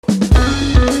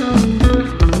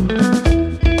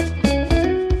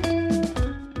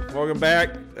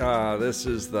back. This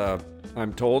is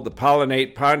I'm told, the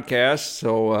Pollinate podcast.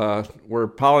 So we're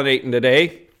pollinating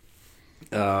today.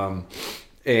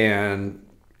 And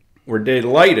we're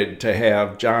delighted to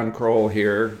have John Kroll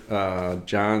here.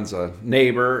 John's a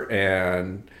neighbor,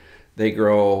 and they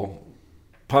grow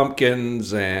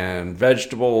pumpkins and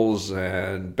vegetables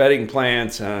and bedding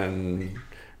plants and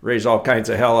raise all kinds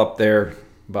of hell up there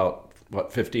about,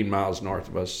 15 miles north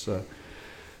of us.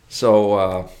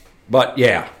 But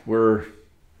yeah, we're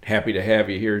happy to have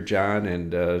you here, John,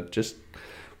 and just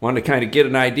wanted to kind of get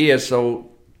an idea.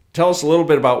 So tell us a little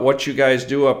bit about what you guys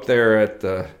do up there at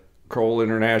the Kroll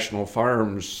International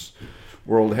Farms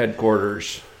World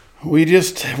Headquarters. We're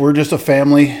just a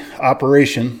family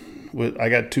operation. I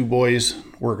got two boys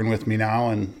working with me now,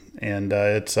 and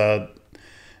it's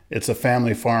a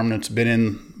family farm that's been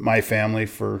in my family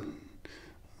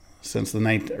since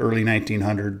the early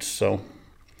 1900s. So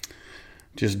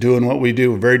just doing what we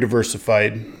do, very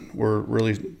diversified. We're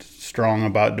really strong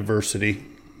about diversity.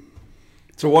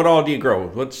 So what all do you grow?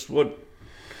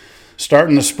 Start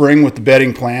in the spring with the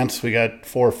bedding plants. We got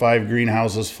 4 or 5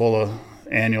 greenhouses full of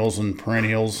annuals and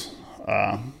perennials.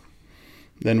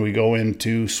 Then we go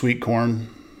into sweet corn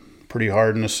pretty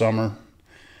hard in the summer.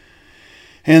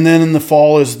 And then in the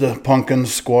fall is the pumpkin,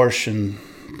 squash, and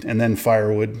then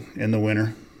firewood in the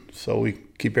winter. So we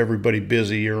keep everybody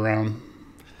busy year round.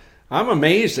 I'm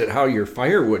amazed at how your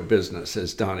firewood business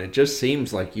has done. It just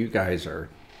seems like you guys are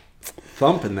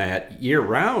thumping that year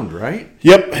round, right?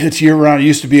 Yep, it's year round. It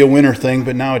used to be a winter thing,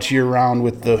 but now it's year round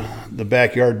with the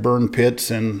backyard burn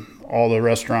pits and all the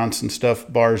restaurants and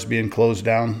stuff, bars being closed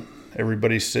down.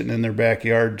 Everybody's sitting in their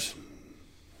backyards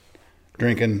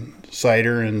drinking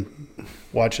cider and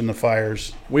watching the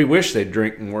fires. We wish they'd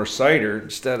drink more cider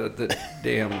instead of the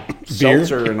damn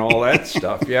seltzer and all that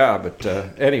stuff. Yeah, but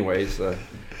anyways,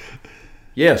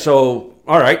 yeah, so,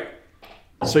 all right.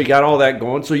 So you got all that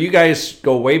going. So you guys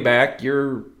go way back.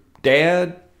 Your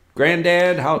dad,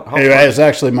 granddad, how It's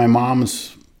actually my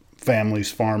mom's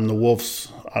family's farm, the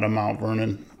Wolfs out of Mount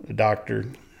Vernon. Dr.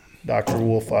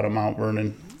 Wolf out of Mount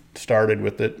Vernon started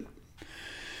with it.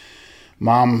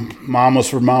 Mom was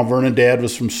from Mount Vernon, Dad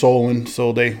was from Solon,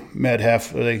 so they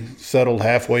settled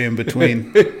halfway in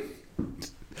between.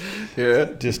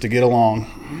 Yeah. Just to get along.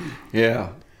 Yeah.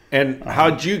 And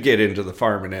how'd you get into the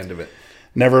farming end of it?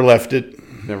 Never left it.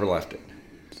 Never left it.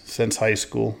 Since high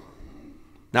school.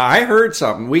 Now I heard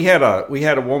something. We had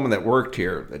a woman that worked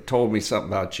here that told me something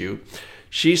about you.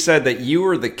 She said that you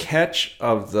were the catch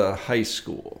of the high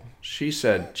school. She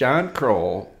said, John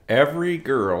Kroll, every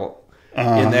girl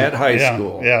in that high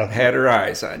school had her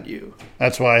eyes on you.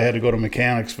 That's why I had to go to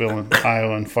Mechanicsville in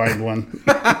Iowa and find one.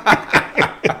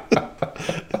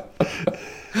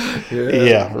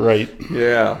 Yeah, right.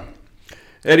 Yeah.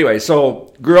 Anyway,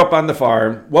 so grew up on the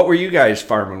farm. What were you guys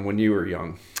farming when you were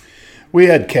young? We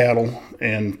had cattle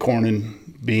and corn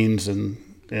and beans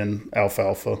and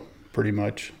alfalfa, pretty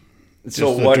much. Just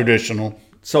traditional.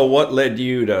 So what led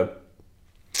you to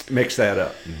mix that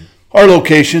up? Our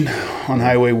location on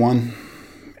Highway 1,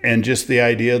 and just the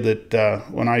idea that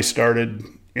when I started,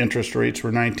 interest rates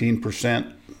were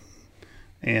 19%,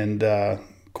 and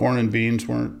corn and beans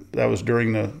weren't. That was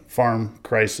during the farm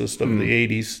crisis of the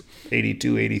 80s,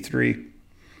 82, 83,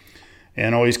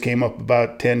 and always came up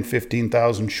about 10,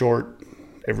 15,000 short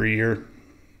every year.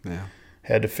 Yeah.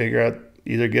 Had to figure out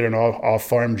either get an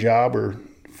off-farm job or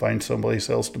find someplace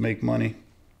else to make money.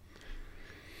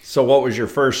 So what was your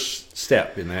first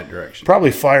step in that direction?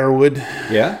 Probably firewood.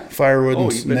 Yeah? Firewood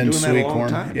and then doing sweet that a long corn.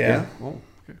 Time. Yeah. Oh,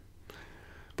 okay.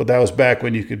 But that was back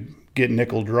when you could get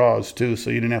nickel draws too, so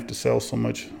you didn't have to sell so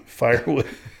much firewood.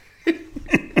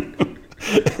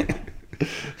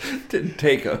 Didn't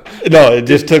take No, it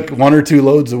just took 1 or 2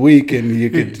 loads a week, and you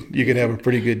could have a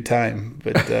pretty good time.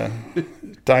 But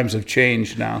times have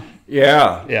changed now.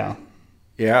 Yeah. Yeah.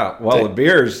 Yeah. Well, the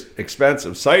beer's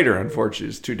expensive. Cider, unfortunately,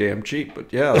 is too damn cheap.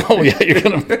 But yeah. Oh yeah, you're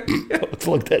gonna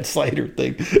plug that cider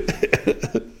thing.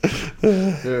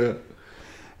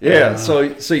 Yeah. So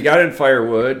you got in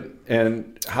firewood,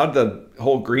 and how'd the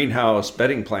whole greenhouse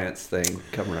bedding plants thing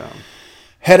come around?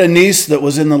 Had a niece that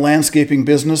was in the landscaping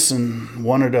business and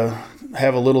wanted to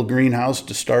have a little greenhouse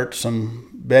to start some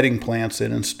bedding plants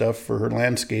in and stuff for her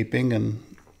landscaping, and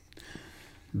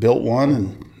built one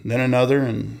and then another.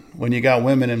 And when you got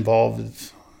women involved,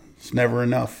 it's never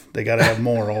enough. They got to have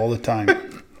more all the time.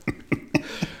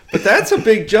 But that's a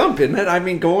big jump, isn't it? I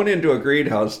mean, going into a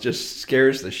greenhouse just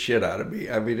scares the shit out of me.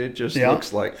 I mean, it just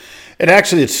looks like...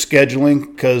 It's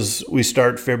scheduling, because we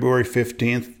start February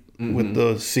 15th with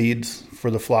the seeds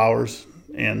for the flowers,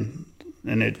 and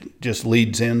it just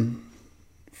leads in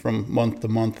from month to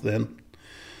month then.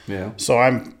 Yeah. So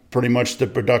I'm pretty much the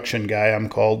production guy, I'm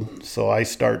called. So I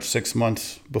start 6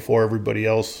 months before everybody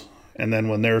else. And then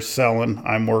when they're selling,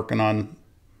 I'm working on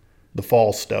the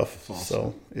fall stuff.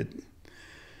 So it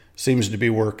seems to be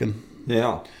working.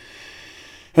 Yeah.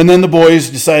 And then the boys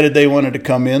decided they wanted to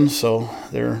come in, so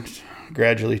they're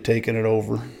gradually taking it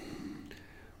over.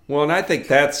 Well, and I think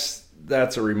that's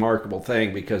a remarkable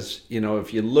thing because,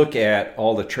 if you look at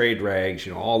all the trade rags,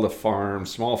 all the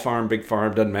farms, small farm, big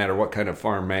farm, doesn't matter what kind of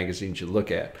farm magazines you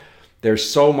look at, there's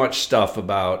so much stuff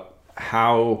about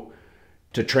how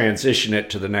to transition it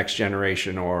to the next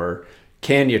generation, or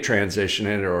can you transition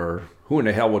it, or who in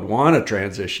the hell would want to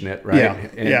transition it, right?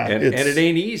 Yeah, and it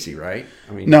ain't easy, right?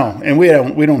 I mean, no, and we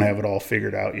don't have it all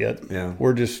figured out yet. Yeah.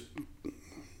 We're just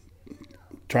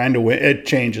trying to win. It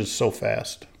changes so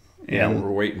fast. Yeah, And,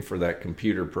 we're waiting for that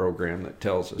computer program that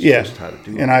tells us yeah, just how to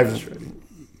do it. and I've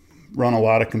run a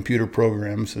lot of computer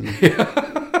programs, and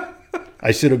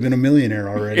I should have been a millionaire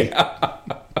already. Yeah.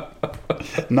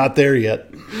 Not there yet.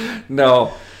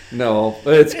 No,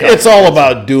 It's all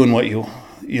about doing what you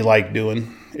like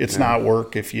doing. It's not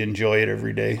work if you enjoy it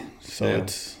every day. So Yeah.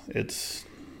 it's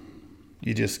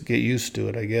you just get used to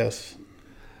it, I guess.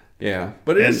 Yeah,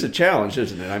 but it's a challenge,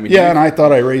 isn't it? I mean, Yeah, and I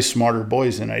thought I raised smarter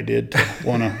boys than I did to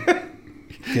want to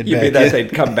get you back mean that in.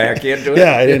 they'd come back into it?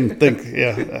 Yeah, I didn't think.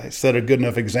 Yeah, I set a good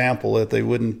enough example that they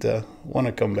wouldn't want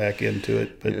to come back into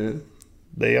it, but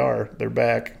they are. They're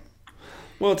back.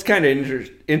 Well, it's kind of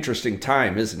interesting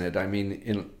time, isn't it? I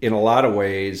mean, in a lot of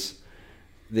ways,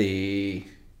 the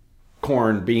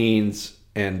corn, beans,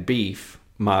 and beef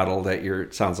model that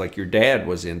it sounds like your dad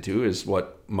was into is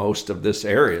what most of this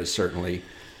area is certainly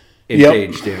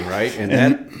engaged in, right? And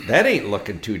that ain't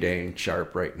looking too dang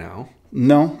sharp right now.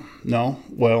 No.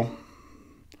 Well,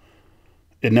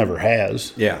 it never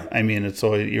has. Yeah. I mean,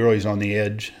 you're always on the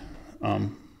edge.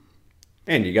 And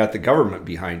you got the government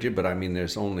behind you, but I mean,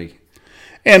 there's only...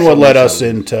 And what led us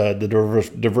into the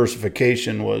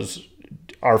diversification was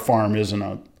our farm isn't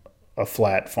a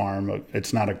flat farm.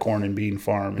 It's not a corn and bean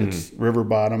farm. It's river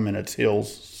bottom and it's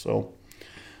hills. So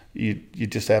you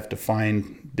just have to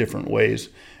find different ways.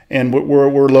 And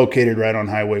we're located right on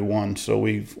Highway 1, so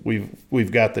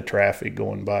we've got the traffic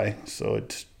going by. So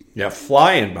it's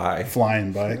flying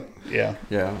by. Yeah.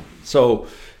 Yeah. So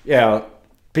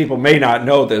people may not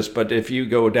know this, but if you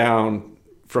go down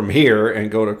from here and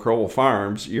go to Crowell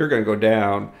Farms, you're going to go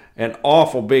down an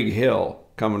awful big hill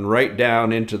coming right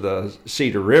down into the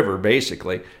Cedar River,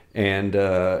 basically. And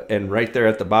right there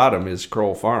at the bottom is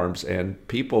Crowell Farms, and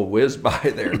people whiz by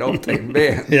there, don't they,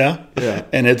 man? Yeah.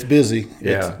 And it's busy.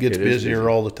 Yeah, It gets busier busy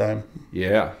all the time.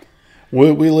 Yeah.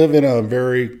 We live in a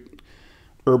very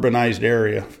urbanized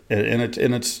area, and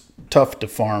it's tough to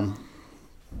farm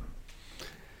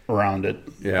around it.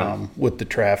 Yeah. With the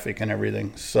traffic and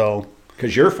everything. So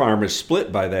Because your farm is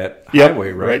split by that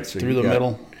highway, right? Right So through you the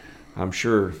middle. I'm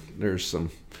sure there's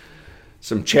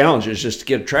some challenges just to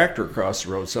get a tractor across the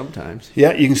road sometimes.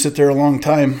 Yeah, you can sit there a long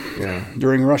time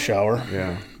during rush hour.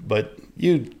 Yeah. But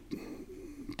you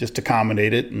just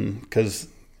accommodate it, and because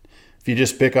if you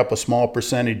just pick up a small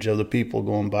percentage of the people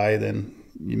going by, then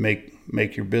you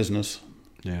make your business.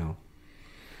 Yeah.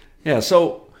 Yeah.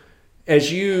 So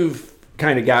as you've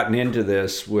kind of gotten into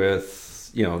this with,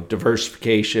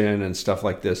 diversification and stuff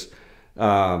like this,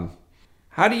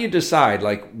 how do you decide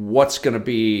what's going to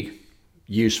be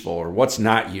useful or what's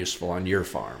not useful on your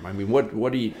farm? I mean,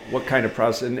 what kind of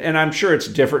process? And I'm sure it's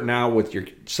different now with your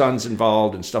sons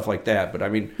involved and stuff like that. But I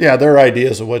mean, yeah, their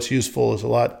ideas of what's useful is a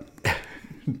lot.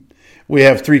 We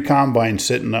have 3 combines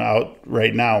sitting out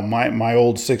right now. My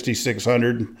old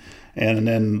 6600, and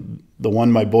then the one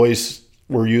my boys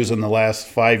were using the last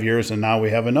 5 years, and now we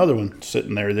have another one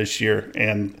sitting there this year.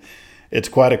 And it's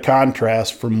quite a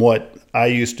contrast from what I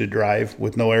used to drive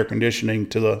with no air conditioning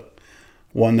to the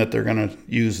one that they're going to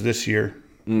use this year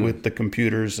with the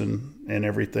computers and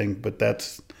everything. But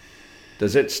does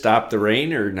it stop the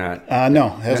rain or not? No,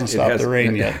 it hasn't stopped the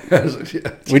rain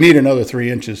yet. We need another 3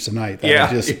 inches tonight.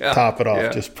 That would just top it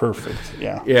off, just perfect.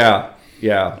 Yeah.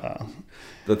 Yeah.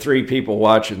 The 3 people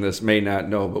watching this may not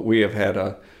know, but we have had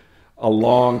a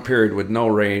long period with no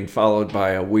rain, followed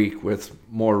by a week with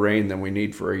more rain than we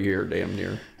need for a year, damn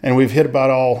near. And we've hit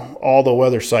about all the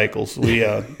weather cycles. We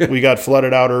we got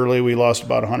flooded out early. We lost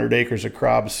about 100 acres of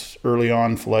crops early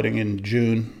on, flooding in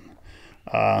June.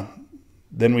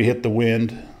 Then we hit the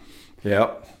wind.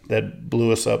 Yep. That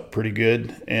blew us up pretty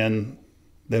good. And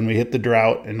then we hit the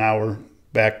drought, and now we're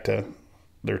back to,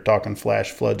 they're talking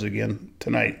flash floods again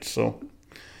tonight. So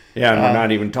yeah, and we're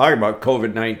not even talking about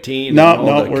COVID-19.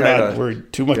 No, we're not. We're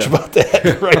too much about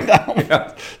that right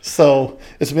now. So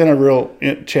it's been a real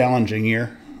challenging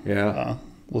year. Yeah.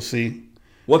 we'll see.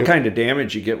 What kind of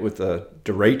damage you get with the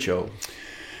derecho?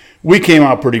 We came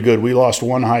out pretty good. We lost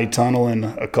one high tunnel and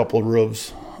a couple of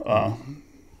roofs.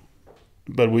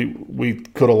 But we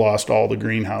could have lost all the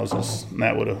greenhouses, and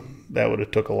that would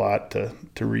have took a lot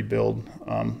to rebuild.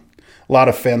 A lot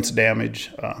of fence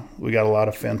damage. We got a lot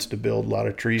of fence to build, a lot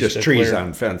of trees. Just to trees clear.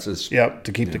 on fences. Yep,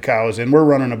 to keep the cows in. We're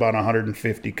running about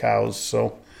 150 cows,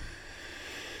 so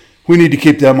we need to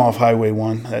keep them off Highway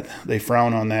 1. They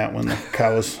frown on that when the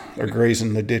cows are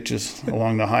grazing the ditches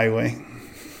along the highway.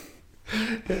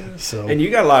 So, and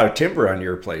you got a lot of timber on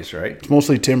your place, right? it's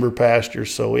mostly timber pasture,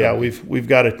 so yeah, we've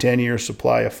got a 10-year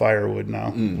supply of firewood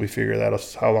now. We figure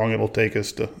that's how long it'll take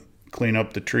us to clean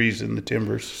up the trees and the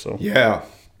timbers. So Yeah.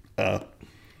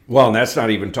 Well, and that's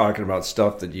not even talking about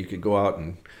stuff that you could go out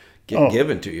and get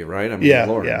given to you, right? I mean,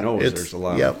 Lord knows there's a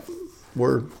lot. Yep,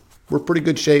 we're pretty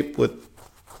good shape with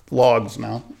logs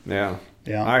now. Yeah.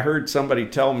 Yeah. I heard somebody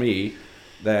tell me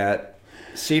that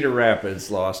Cedar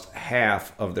Rapids lost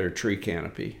half of their tree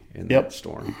canopy in that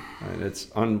storm. And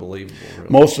it's unbelievable. Really.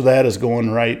 Most of that is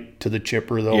going right to the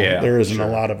chipper, though. Yeah, there isn't sure. a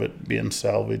lot of it being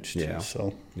salvaged. Yeah.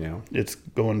 So Yeah. it's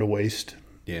going to waste.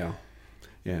 Yeah.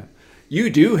 Yeah. You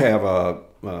do have a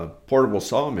portable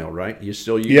sawmill, right? You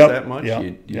still use Yep. that much?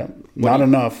 Yep. Yep. Not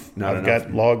enough. Not I've enough.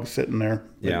 got logs sitting there.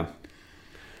 Yeah.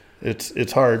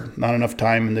 It's hard. Not enough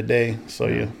time in the day. So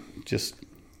you just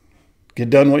get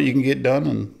done what you can get done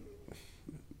and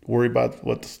worry about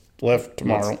what's left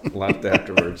tomorrow. What's left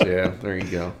afterwards. Yeah. There you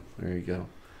go. There you go.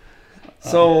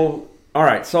 So, all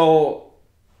right. So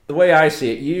the way I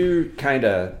see it, you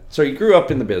grew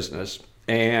up in the business,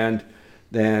 and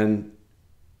then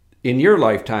in your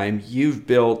lifetime, you've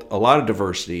built a lot of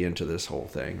diversity into this whole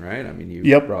thing, right? I mean,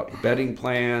 you brought bedding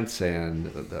plants and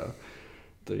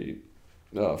the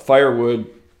firewood.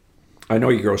 I know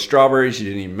you grow strawberries. You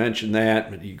didn't even mention that,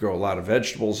 but you grow a lot of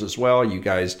vegetables as well. You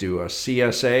guys do a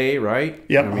CSA, right?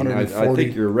 Yep, I mean, 140. I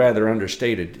think you're rather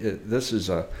understated. This is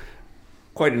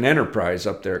quite an enterprise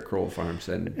up there at Kroll Farms.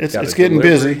 And It's getting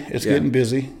busy. It's getting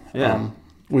busy. Yeah.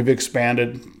 We've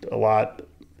expanded a lot.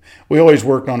 We always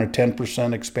worked on a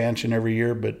 10% expansion every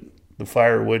year, but the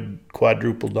firewood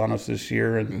quadrupled on us this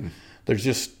year, and there's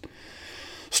just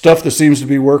stuff that seems to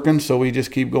be working, so we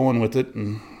just keep going with it.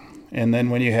 And then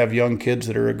when you have young kids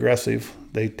that are aggressive,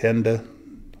 they tend to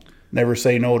never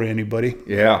say no to anybody.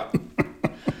 Yeah,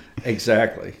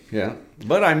 exactly. Yeah.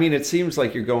 But, I mean, it seems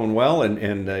like you're going well,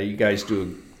 and you guys do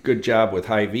a good job with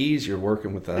Hy-Vees. You're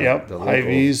working with the local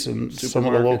Hy-Vees and some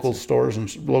of the local stores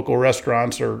and local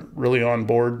restaurants are really on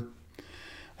board.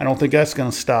 I don't think that's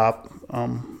going to stop,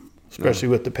 especially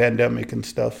with the pandemic and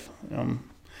stuff.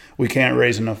 We can't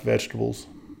raise enough vegetables,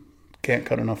 can't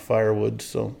cut enough firewood,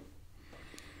 so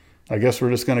I guess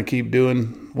we're just going to keep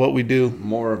doing what we do.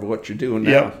 More of what you're doing now.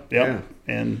 Yep. Yeah.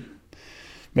 And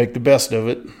make the best of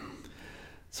it.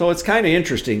 So it's kind of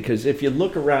interesting because if you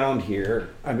look around here,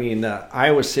 I mean, the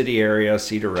Iowa City area,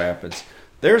 Cedar Rapids,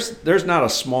 there's not a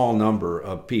small number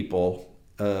of people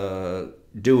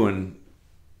doing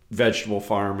vegetable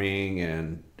farming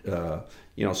and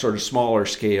sort of smaller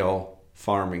scale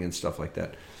farming and stuff like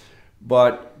that.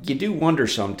 But you do wonder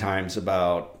sometimes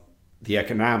about the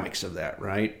economics of that,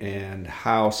 right? And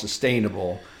how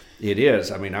sustainable it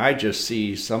is. I mean, I just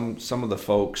see some of the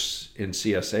folks in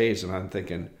CSAs and I'm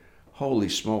thinking, holy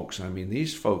smokes. I mean,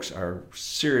 these folks are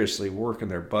seriously working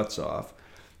their butts off.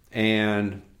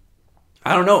 And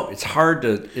I don't know, it's hard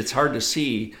to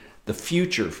see the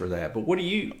future for that. But what do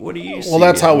you see? Well,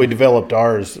 that's how we developed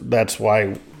ours. That's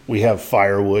why we have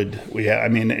firewood.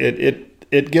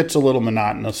 It gets a little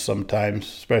monotonous sometimes,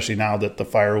 especially now that the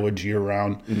firewood's year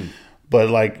round. Mm-hmm. But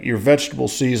like your vegetable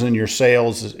season, your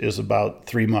sales is about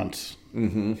 3 months.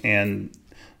 Mm-hmm. And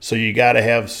so you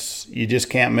just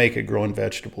can't make it growing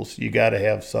vegetables. You got to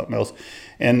have something else.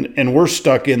 And we're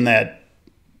stuck in that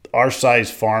our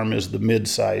size farm is the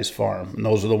mid-size farm. And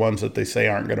those are the ones that they say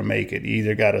aren't going to make it. You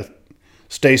either got to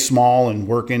stay small and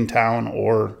work in town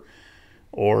or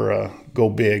go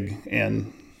big.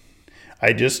 And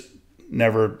I just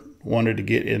never wanted to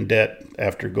get in debt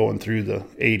after going through the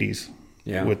 80s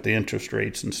with the interest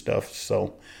rates and stuff.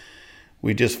 So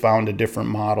we just found a different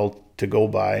model to go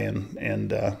by.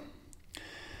 And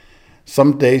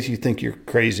some days you think you're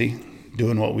crazy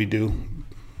doing what we do,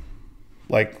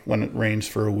 like when it rains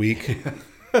for a week.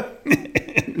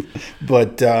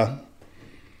 But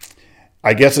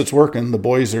I guess it's working. The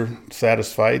boys are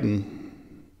satisfied, and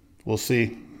we'll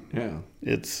see. Yeah.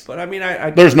 But I mean,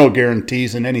 there's no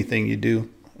guarantees in anything you do.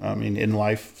 I mean, in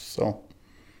life, so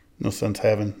no sense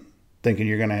thinking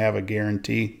you're going to have a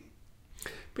guarantee.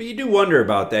 But you do wonder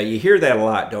about that. You hear that a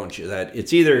lot, don't you? That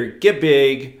it's either get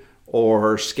big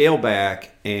or scale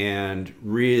back and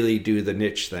really do the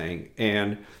niche thing.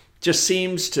 And just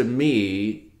seems to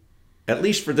me, at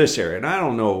least for this area, and I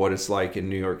don't know what it's like in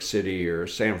New York City or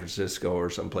San Francisco or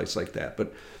someplace like that,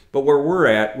 but where we're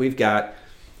at, we've got,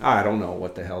 I don't know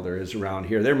what the hell there is around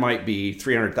here. There might be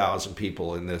 300,000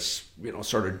 people in this,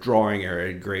 sort of drawing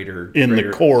area, greater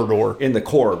the corridor. In the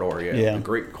corridor, Yeah. The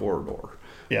great corridor.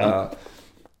 Yeah.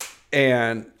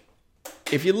 And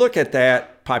if you look at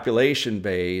that population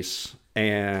base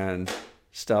and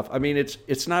stuff, I mean,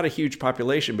 it's not a huge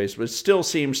population base, but it still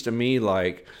seems to me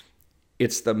like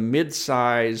it's the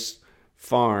mid-sized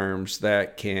farms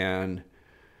that can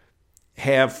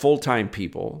have full-time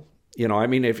people. I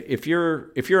mean, if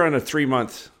you're on a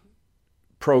 3-month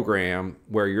program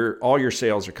where all your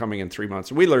sales are coming in 3 months,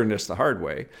 and we learned this the hard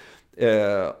way,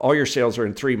 all your sales are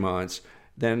in 3 months,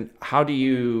 then how do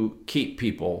you keep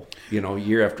people,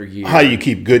 year after year? How you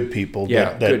keep good people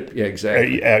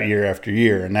exactly. Out year after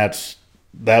year. And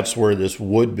that's where this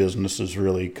wood business is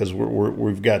really, because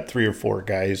we've got 3 or 4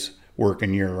 guys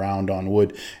working year round on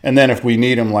wood. And then if we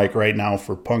need them, like right now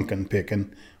for pumpkin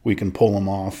picking, we can pull them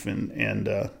off.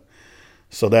 And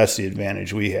so that's the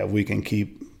advantage we have. We can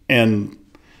keep, and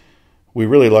we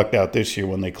really lucked out this year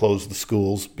when they closed the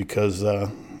schools, because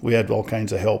we had all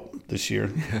kinds of help this year.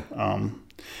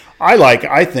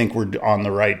 I think we're on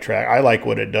the right track. I like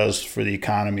what it does for the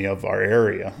economy of our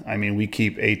area. I mean, we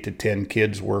keep 8 to 10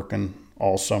 kids working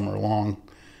all summer long,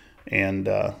 and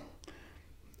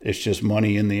it's just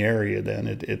money in the area. Then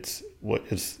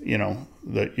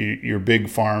your big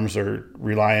farms are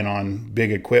relying on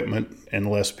big equipment and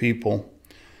less people,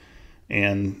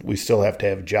 and we still have to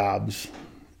have jobs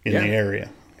in the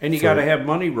area. And you got to have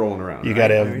money rolling around. You got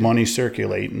to have money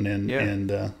circulating,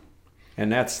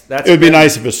 and that's it would be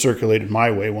nice if it circulated my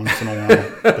way once in a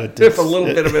while. But if a little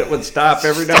bit of it would stop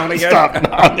every now and again. Stop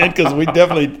now and then, because we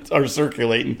definitely are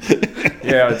circulating.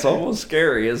 Yeah, it's almost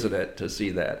scary, isn't it, to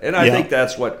see that? And I think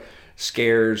that's what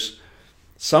scares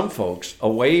some folks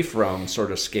away from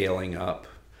sort of scaling up,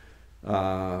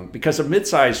 because a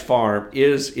mid-sized farm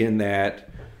is in that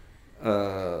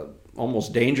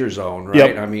almost danger zone, right?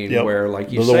 Yep. I mean, Yep. where,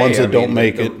 like you They're say, the ones that don't the,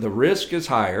 make the, it. The risk is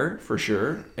higher for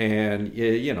sure, and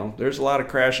there's a lot of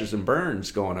crashes and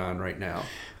burns going on right now.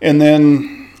 And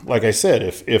then, like I said,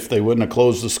 if they wouldn't have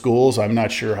closed the schools, I'm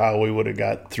not sure how we would have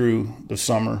got through the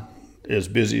summer as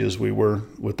busy as we were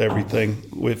with everything.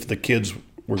 If the kids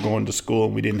were going to school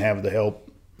and we didn't have the help.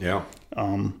 Yeah.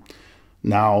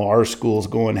 Now our school's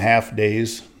going half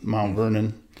days, Mount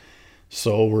Vernon,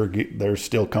 so they're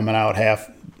still coming out half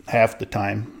the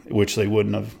time, which they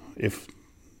wouldn't have if.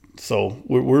 So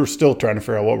we're still trying to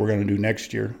figure out what we're going to do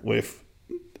next year with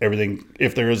everything,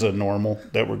 if there is a normal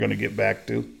that we're going to get back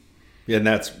to. Yeah, and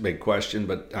that's a big question.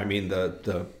 But I mean,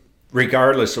 the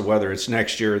regardless of whether it's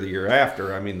next year or the year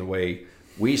after, I mean, the way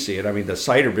we see it, I mean, the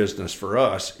cider business for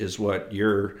us is what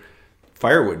your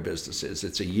firewood business is.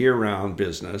 It's a year-round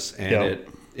business, and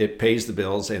it pays the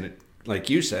bills, and it, like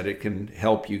you said, it can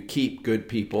help you keep good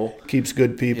people. Keeps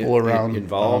good people around.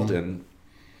 Involved. And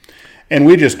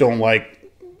we just don't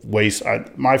like waste.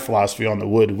 My philosophy on the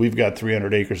wood, we've got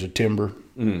 300 acres of timber.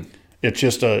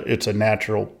 It's a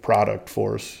natural product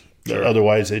for us. Sure.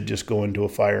 Otherwise, it'd just go into a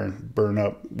fire and burn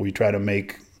up. We try to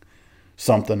make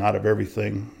something out of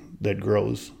everything that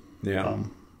grows. Yeah.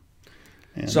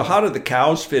 So how do the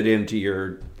cows fit into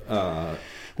your...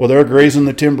 Well, they're grazing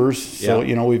the timbers, so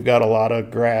Yeah. we've got a lot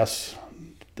of grass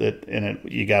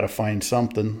you got to find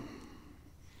something,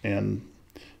 and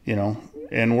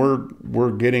and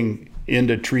we're getting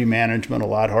into tree management a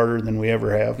lot harder than we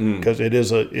ever have, because it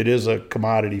is a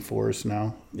commodity for us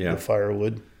now. Yeah. The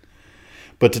firewood.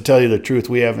 But to tell you the truth,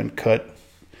 we haven't cut.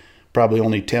 Probably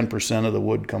only 10% of the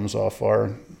wood comes off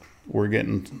we're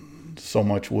getting so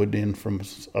much wood in from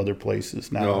other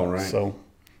places now. Oh, right. So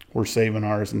we're saving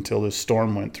ours until this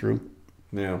storm went through.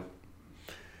 Yeah.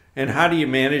 And how do you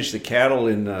manage the cattle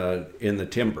in the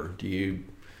timber? Do you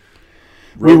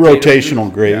We rotate them rotational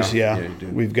through? graze, Yeah, yeah. you do.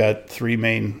 We've got 3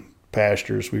 main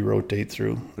pastures we rotate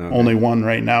through. Okay. Only one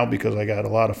right now because I got a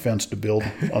lot of fence to build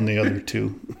on the other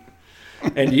 2.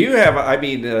 And you have, I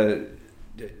mean,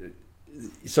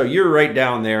 so you're right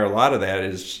down there. A lot of that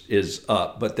is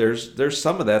up, but there's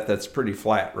some of that that's pretty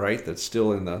flat, right? That's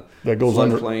still in the That goes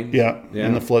under, floodplain.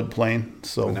 in the floodplain.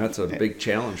 So And that's a big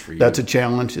challenge for you. that's a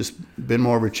challenge. It's been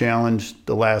more of a challenge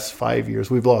the last 5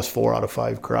 years. We've lost 4 out of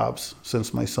 5 crops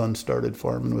since my son started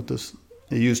farming with us.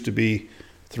 It used to be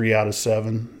 3 out of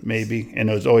 7 maybe, and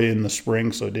it was always in the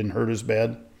spring, so it didn't hurt as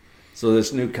bad. So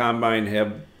this new combine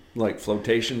have like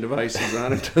flotation devices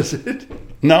on it, does it?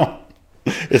 No,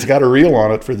 It's got a reel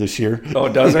on it for this year. Oh,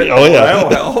 does it? Oh, yeah. That'll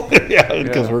help. Yeah,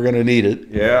 because we're going to need it.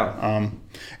 Yeah.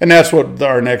 And that's what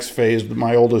our next phase.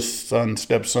 My oldest son,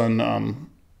 stepson,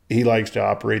 he likes to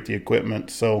operate the equipment,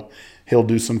 so he'll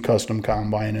do some custom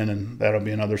combining, and that'll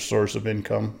be another source of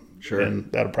income. Sure.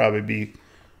 And that'll probably be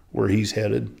where he's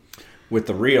headed. With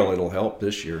the reel, it'll help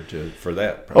this year for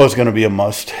that. Oh, it's going to be a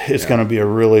must. It's going to be a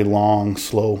really long,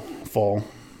 slow fall.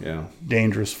 Yeah.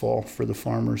 Dangerous fall for the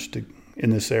farmers in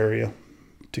this area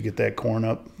to get that corn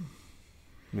up.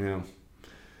 Yeah.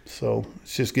 So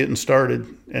it's just getting started,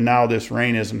 and now this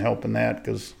rain isn't helping that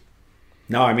because.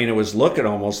 No, I mean, it was looking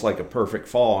almost like a perfect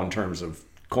fall in terms of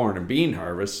corn and bean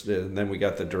harvest, and then we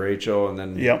got the derecho, and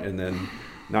then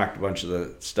knocked a bunch of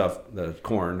the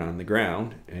corn on the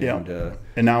ground. And,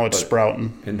 and now it's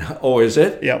sprouting. And is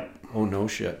it? Yep. Oh, no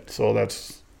shit. So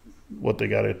that's what they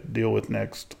got to deal with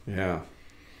next. Yeah.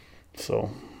 So.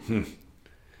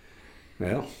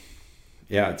 Well,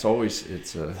 yeah, it's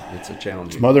a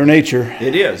challenge. It's Mother Nature.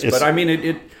 It is, but I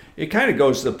mean, it kind of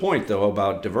goes to the point though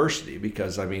about diversity,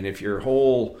 because I mean, if your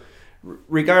whole,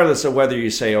 regardless of whether you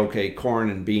say, okay, corn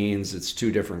and beans, it's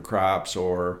two different crops,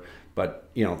 but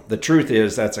you know, the truth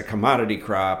is that's a commodity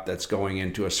crop that's going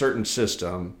into a certain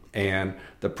system, and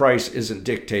the price isn't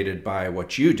dictated by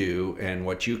what you do and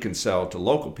what you can sell to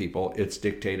local people. It's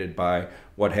dictated by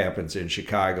what happens in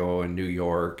Chicago and New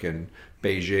York and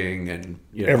Beijing and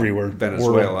everywhere,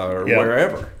 Venezuela or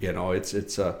wherever. You know,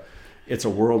 it's a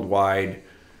worldwide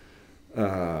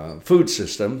food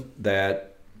system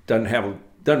that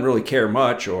doesn't really care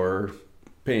much or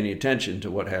pay any attention to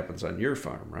what happens on your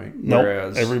farm, right? No,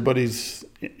 everybody's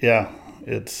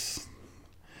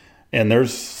and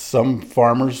there's some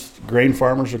farmers, grain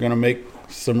farmers, are going to make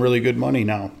some really good money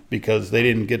now because they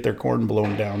didn't get their corn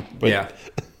blown down. But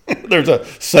there's a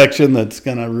section that's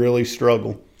going to really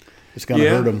struggle. It's going to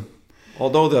hurt them.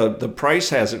 Although the price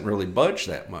hasn't really budged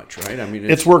that much, right? I mean,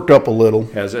 it's worked up a little.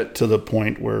 Has it? To the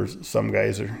point where some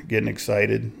guys are getting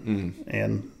excited,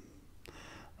 and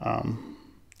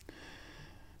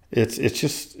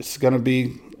it's going to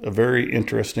be a very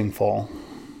interesting fall.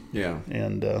 Yeah.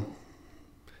 And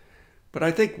but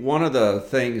I think one of the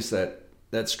things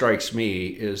that strikes me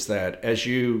is that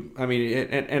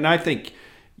and I think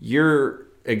your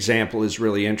example is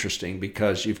really interesting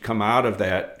because you've come out of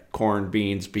that corn,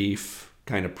 beans, beef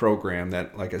kind of program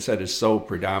that, like I said, is so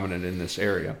predominant in this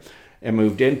area, and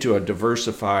moved into a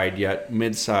diversified yet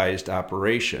mid-sized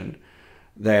operation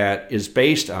that is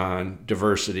based on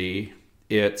diversity.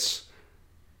 It's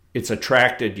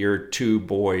attracted your two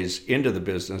boys into the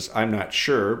business. I'm not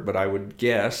sure, but I would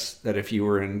guess that if you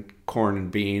were in corn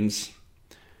and beans,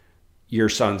 your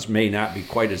sons may not be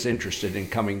quite as interested in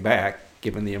coming back,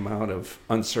 given the amount of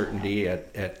uncertainty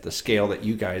at the scale that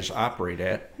you guys operate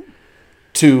at.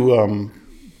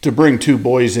 To bring two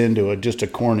boys into just a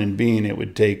corn and bean, it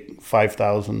would take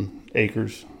 5,000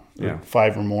 acres,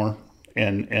 5 or more,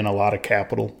 and a lot of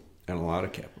capital. And a lot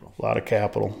of capital. A lot of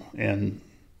capital. And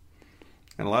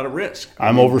a lot of risk.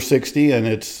 I'm over 60, and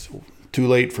it's too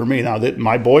late for me. Now, that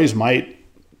my boys might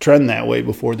trend that way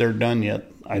before they're done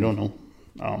yet. I don't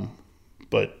know.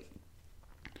 But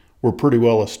we're pretty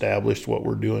well established what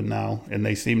we're doing now, and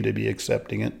they seem to be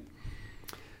accepting it.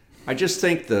 I just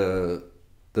think the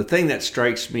thing that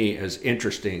strikes me as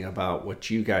interesting about what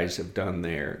you guys have done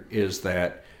there is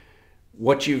that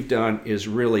what you've done is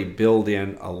really build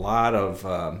in a lot of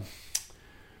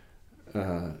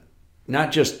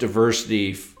not just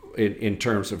diversity in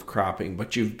terms of cropping,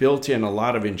 but you've built in a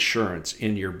lot of insurance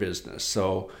in your business.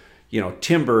 So,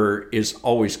 timber is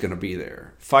always going to be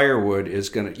there. Firewood is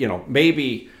going to,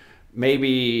 maybe,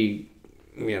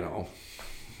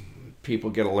 people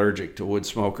get allergic to wood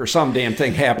smoke or some damn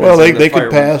thing happens. Well, they could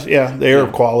pass, the air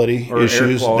quality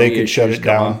issues, they could shut it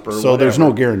down. So there's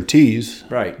no guarantees.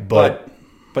 Right.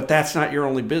 But that's not your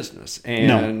only business.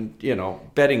 And,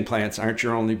 bedding plants aren't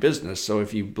your only business. So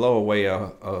if you blow away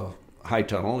a high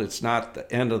tunnel, it's not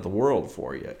the end of the world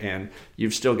for you. And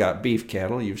you've still got beef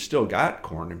cattle. You've still got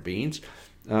corn and beans.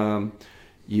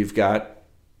 You've got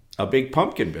a big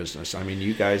pumpkin business. I mean,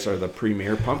 you guys are the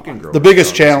premier pumpkin growers. The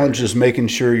biggest challenge is making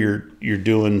sure you're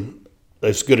doing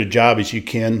as good a job as you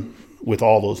can with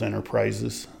all those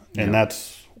enterprises. And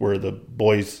that's where the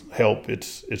boys help.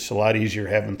 It's a lot easier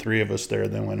having 3 of us there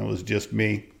than when it was just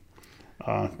me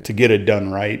to get it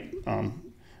done right.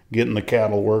 Getting the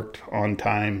cattle worked on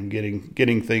time,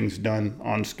 getting things done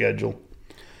on schedule.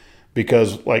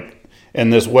 Because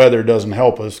and this weather doesn't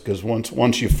help us, because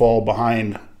once you fall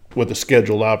behind with a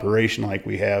scheduled operation like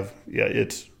we have,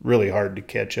 it's really hard to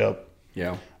catch up.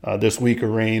 Yeah. This week of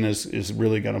rain is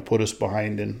really going to put us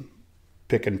behind in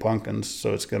picking pumpkins,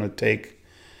 so it's going to take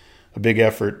a big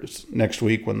effort next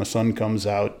week when the sun comes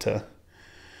out to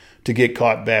get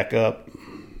caught back up.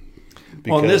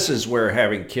 Well, and this is where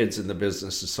having kids in the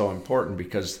business is so important,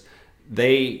 because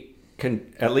they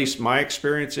can, at least my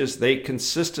experience is, they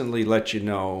consistently let you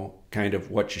know kind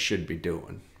of what you should be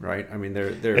doing, right? I mean,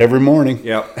 they're every morning.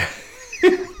 Yep.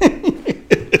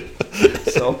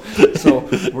 So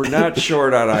we're not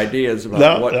short on ideas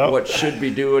about what should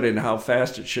be doing and how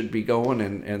fast it should be going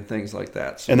and things like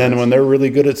that. So and then when they're really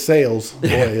good at sales,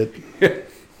 boy,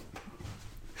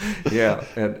 yeah,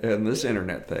 and this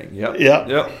internet thing. Yep.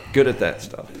 Good at that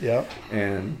stuff. Yeah.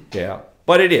 And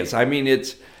but it is. I mean,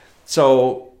 it's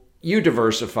so you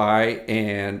diversify,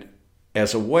 and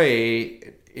as a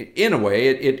way, in a way,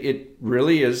 it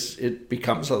really is. It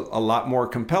becomes a lot more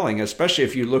compelling, especially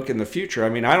if you look in the future. I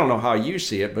mean, I don't know how you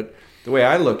see it, but the way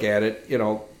I look at it,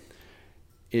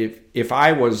 if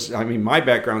I was, I mean, my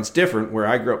background's different, where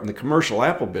I grew up in the commercial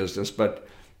apple business, but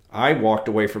I walked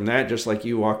away from that just like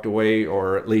you walked away,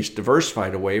 or at least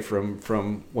diversified away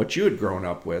from what you had grown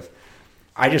up with.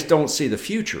 I just don't see the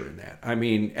future in that. I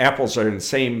mean, apples are in the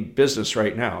same business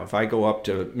right now. If I go up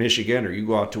to Michigan, or you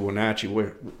go out to Wenatchee,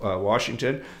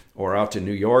 Washington, or out to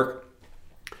New York,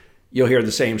 you'll hear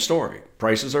the same story.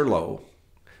 Prices are low.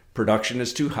 Production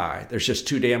is too high. There's just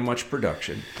too damn much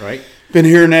production, right? Been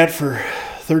hearing that for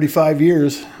 35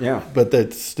 years. Yeah. But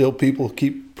that still people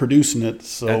keep producing it.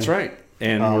 So that's right.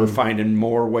 And we're finding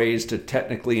more ways to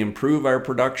technically improve our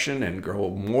production and grow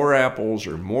more apples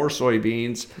or more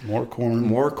soybeans, more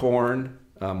corn,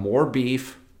 more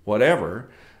beef, whatever.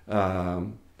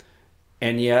 And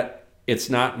yet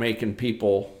it's not making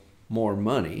people more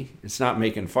money. It's not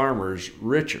making farmers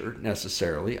richer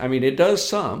necessarily. I mean, it does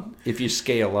some if you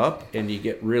scale up and you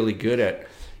get really good at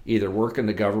either working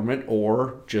the government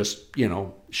or just,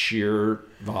 sheer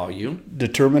volume.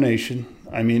 Determination.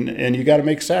 I mean, and you got to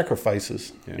make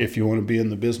sacrifices if you want to be in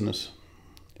the business.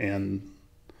 And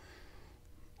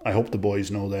I hope the boys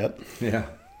know that. Yeah.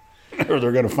 Or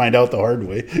they're going to find out the hard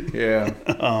way. Yeah.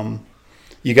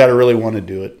 You got to really want to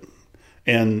do it.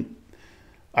 And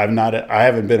I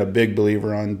haven't been a big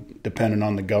believer on depending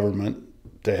on the government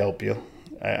to help you.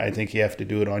 I think you have to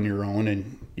do it on your own,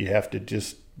 and you have to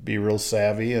just be real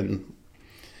savvy and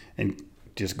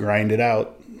just grind it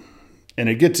out. And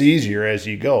it gets easier as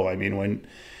you go. I mean,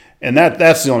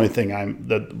 that's the only thing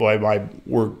why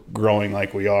we're growing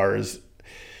like we are is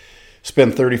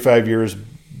spend 35 years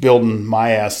building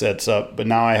my assets up, but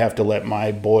now I have to let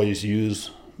my boys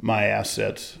use my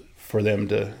assets for them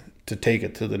to take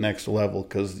it to the next level,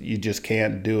 because you just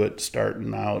can't do it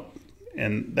starting out.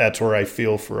 And that's where I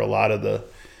feel for a lot of the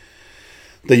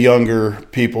younger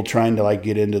people trying to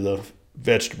get into the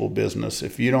vegetable business.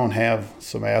 If you don't have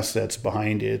some assets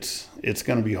behind you, it's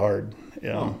going to be hard.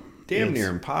 Damn near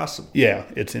impossible. Yeah,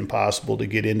 it's impossible to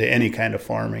get into any kind of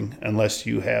farming unless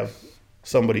you have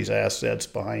somebody's assets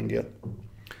behind you.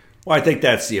 Well, I think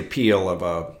that's the appeal of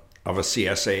a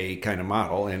CSA kind of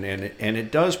model, and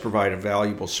it does provide a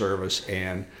valuable service,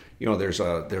 and there's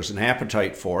an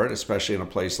appetite for it, especially in a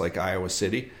place like Iowa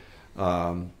City.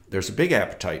 There's a big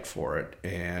appetite for it,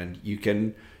 and you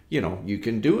can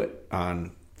do it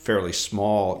on fairly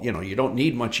small. You don't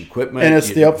need much equipment, and it's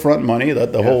the upfront money.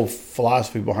 That the whole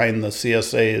philosophy behind the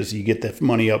CSA is you get the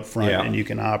money up front and you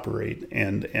can operate,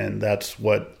 and that's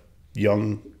what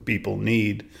young people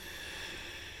need.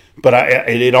 But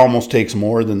it almost takes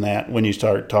more than that when you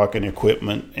start talking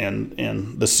equipment,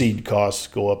 and the seed costs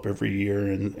go up every year,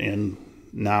 and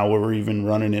now we're even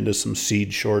running into some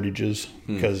seed shortages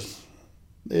because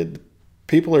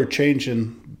people are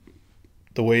changing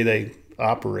the way they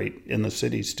operate in the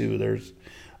cities too. There's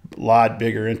a lot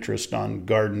bigger interest on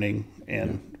gardening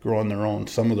and growing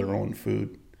some of their own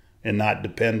food and not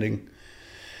depending.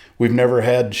 We've never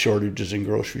had shortages in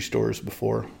grocery stores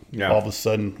before. Yeah. All of a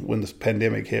sudden, when this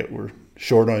pandemic hit, we're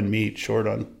short on meat,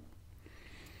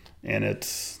 and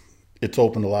it's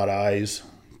opened a lot of eyes.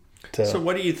 So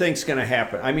what do you think's going to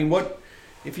happen? I mean, what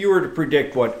if you were to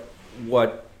predict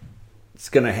what's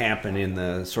going to happen in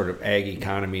the sort of ag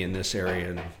economy in this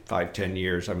area in 5-10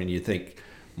 years? I mean, you think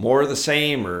more of the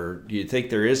same, or do you think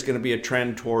there is going to be a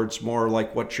trend towards more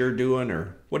like what you're doing,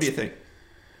 or what do you think?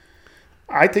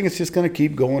 I think it's just going to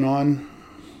keep going on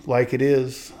like it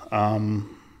is.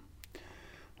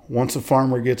 Once a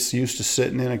farmer gets used to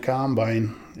sitting in a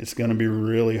combine, it's going to be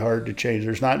really hard to change.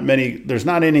 There's not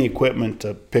any equipment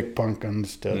to pick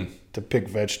pumpkins, to pick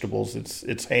vegetables.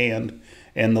 It's hand,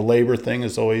 and the labor thing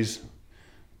is always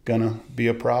going to be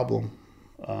a problem.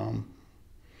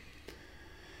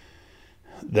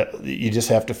 That you just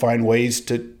have to find ways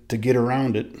to get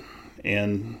around it.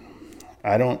 And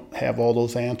I don't have all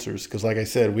those answers because, like I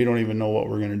said, we don't even know what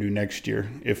we're going to do next year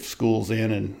if school's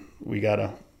in and we got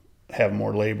to have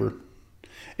more labor.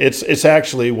 It's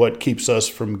actually what keeps us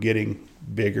from getting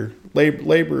bigger.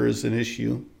 Labor is an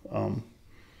issue,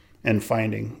 and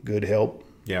finding good help.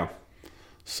 Yeah.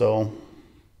 So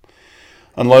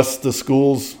unless the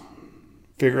schools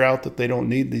figure out that they don't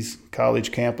need these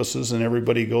college campuses and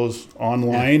everybody goes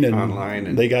online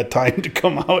and they got time to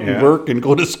come out and work and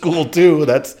go to school too,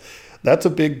 that's a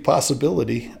big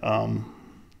possibility.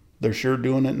 They're sure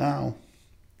doing it now.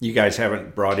 You guys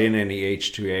haven't brought in any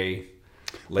H2A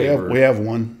labor? We have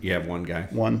one. You have one guy?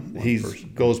 One he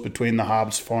goes between the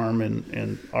Hobbs farm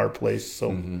and our place.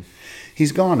 So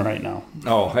he's gone right now.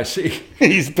 Oh, I see.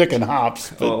 He's picking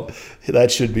hops. But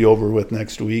that should be over with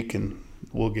next week, and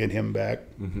we'll get him back.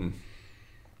 Mm-hmm.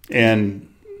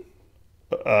 And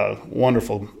a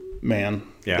wonderful man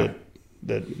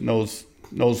that knows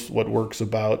what work's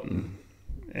about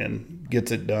and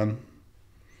gets it done.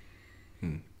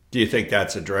 Do you think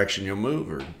that's a direction you'll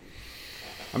move? Or,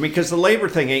 I mean, because the labor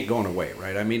thing ain't going away,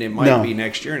 right? I mean, it might be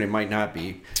next year and it might not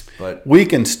be, but we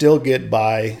can still get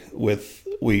by with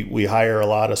we hire a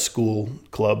lot of school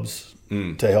clubs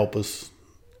to help us,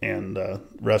 and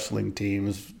wrestling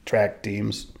teams, track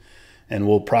teams, and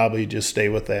we'll probably just stay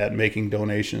with that, making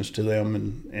donations to them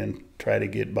and try to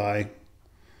get by.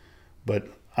 But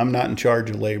I'm not in charge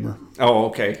of labor. Oh,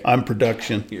 okay. I'm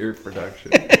production. You're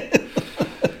production.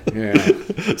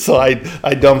 Yeah. So I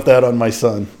dump that on my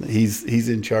son. He's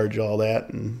in charge of all that,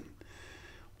 and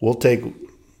we'll take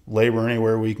labor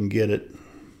anywhere we can get it.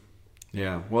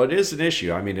 Yeah. Well, it is an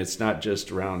issue. I mean, it's not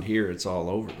just around here; it's all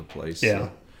over the place. Yeah.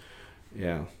 So,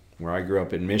 yeah. Where I grew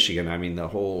up in Michigan, I mean, the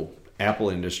whole apple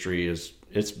industry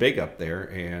it's big up there,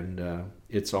 and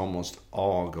it's almost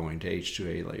all going to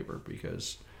H2A labor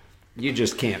because you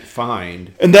just can't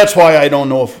find. And that's why I don't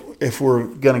know if we're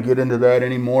going to get into that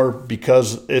anymore,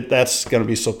 because that's going to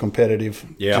be so competitive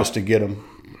just to get them.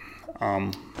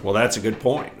 Well, that's a good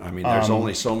point. I mean, there's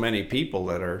only so many people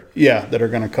that are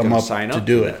going to come up to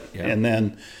do it. Yeah. And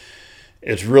then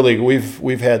it's really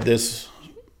we've had this.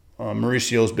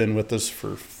 Mauricio's been with us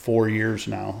for 4 years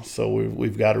now, so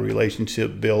we've got a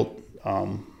relationship built,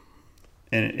 and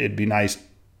it'd be nice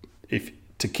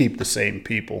to keep the same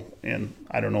people. And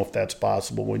I don't know if that's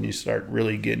possible when you start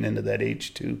really getting into that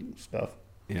H2 stuff.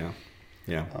 Yeah,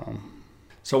 yeah.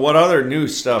 So what other new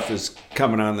stuff is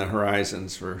coming on the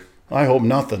horizons for? I hope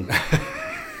nothing.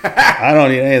 I don't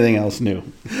need anything else new.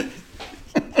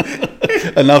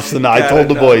 Enough's enough. I told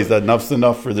the boys that enough's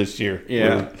enough for this year.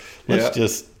 Yeah. Let's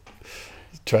just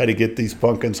try to get these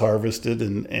pumpkins harvested,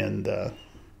 and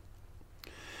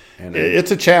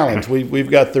it's a challenge.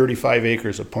 We've got 35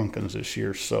 acres of pumpkins this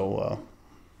year, so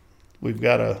we've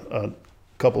got a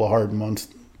couple of hard months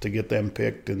to get them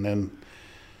picked, and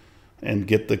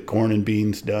get the corn and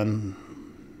beans done,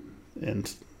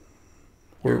 and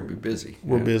we'll be busy.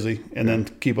 We're busy, and then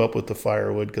keep up with the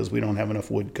firewood because we don't have enough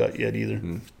wood cut yet either.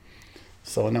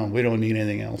 So no, we don't need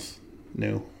anything else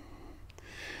new.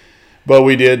 But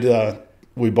we did.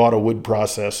 We bought a wood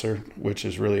processor, which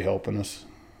is really helping us.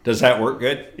 Does that work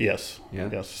good? Yes. Yeah.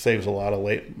 Yes. Saves a lot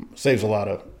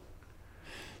of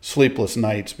sleepless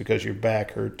nights because your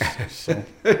back hurts. So.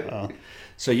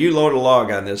 So you load a log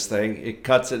on this thing, it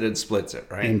cuts it and splits it,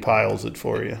 right? And piles it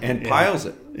for you. And piles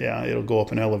it. Yeah, it'll go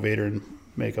up an elevator and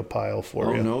make a pile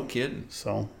for you. Oh, no kidding.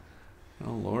 So.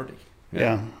 Oh, Lordy.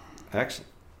 Yeah. Excellent.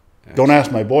 Don't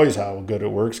ask my boys how good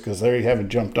it works because they haven't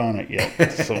jumped on it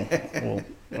yet. So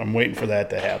I'm waiting for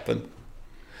that to happen.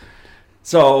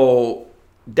 So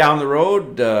down the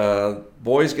road,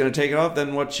 boys going to take it off.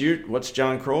 Then what's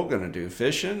John Kroll going to do?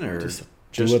 Fishing or just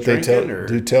do what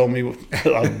drinking? Tell me.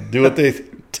 I'll do what they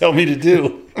tell me to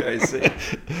do. I see.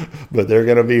 But they're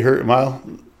going to be hurt.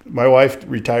 My wife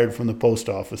retired from the post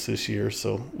office this year,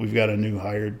 so we've got a new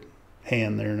hired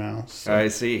hand there now. So. I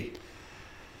see.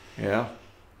 Yeah.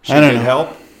 She can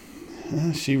help?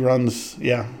 She runs,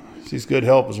 she's good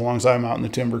help as long as I'm out in the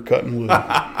timber cutting wood.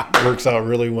 Works out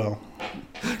really well.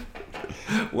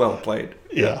 Well played.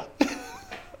 Yeah.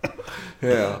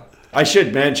 Yeah. I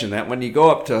should mention that when you go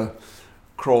up to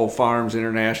Kroll Farms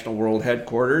International World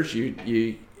Headquarters,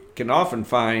 you can often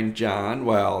find John.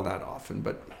 Well, not often,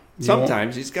 but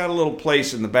sometimes he's got a little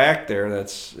place in the back there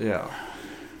that's,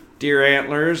 deer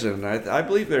antlers, and I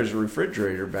believe there's a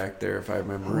refrigerator back there, if I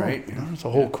remember right. There's a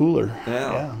whole cooler.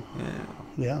 Yeah.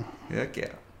 Heck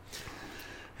yeah.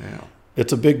 Yeah.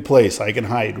 It's a big place. I can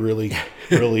hide really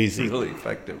easy. Really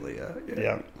effectively,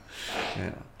 Yeah.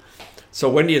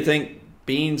 So when do you think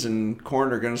beans and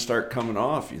corn are going to start coming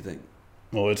off, you think?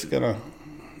 Well, it's gonna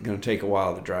going to take a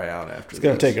while to dry out after. It's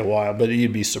going to take a while, but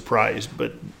you'd be surprised.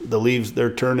 But the leaves,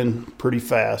 they're turning pretty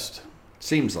fast.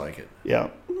 Seems like it. Yeah.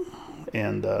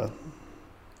 And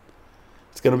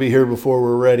it's going to be here before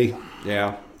we're ready.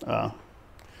 Yeah.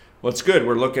 Well, it's good.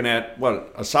 We're looking at,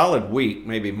 a solid week,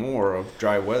 maybe more, of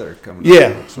dry weather coming.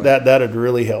 Yeah, that'd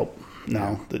really help.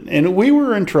 Now, and we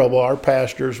were in trouble. Our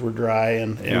pastures were dry,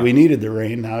 and we needed the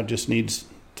rain. Now it just needs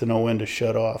to know when to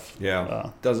shut off. Yeah,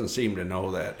 doesn't seem to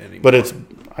know that anymore. But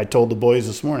I told the boys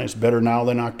this morning, it's better now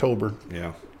than October.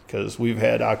 Yeah. Because we've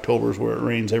had Octobers where it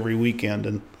rains every weekend.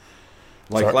 And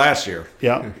like last year.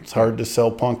 Yeah, it's hard to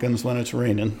sell pumpkins when it's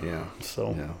raining. Yeah.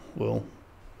 So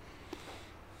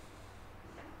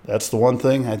that's the one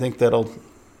thing I think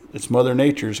it's Mother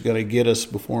Nature's going to get us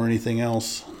before anything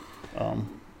else.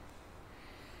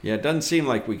 Yeah, it doesn't seem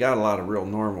like we got a lot of real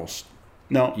normal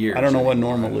years. I don't know what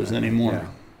normal is anymore. Yeah.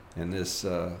 And this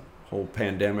whole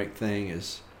pandemic thing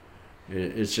is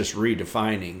just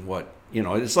redefining what,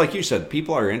 it's like you said,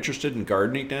 people are interested in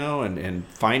gardening now and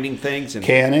finding things. And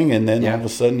canning, and then all of a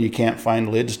sudden you can't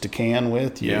find lids to can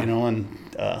with, and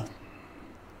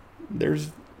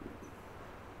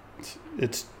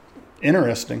it's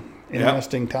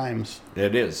interesting times.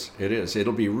 It is.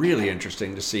 It'll be really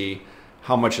interesting to see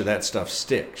how much of that stuff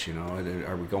sticks.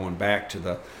 Are we going back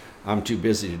to I'm too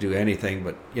busy to do anything?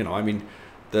 But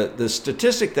the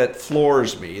statistic that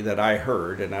floors me that I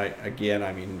heard, and I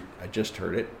just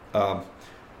heard it,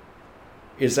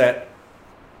 is that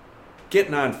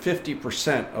getting on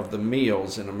 50% of the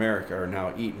meals in America are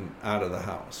now eaten out of the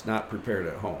house, not prepared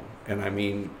at home. And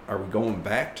are we going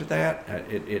back to that?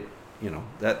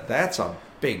 That's a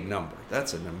big number.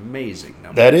 That's an amazing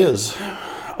number. That is.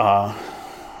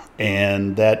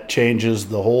 And that changes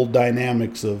the whole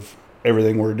dynamics of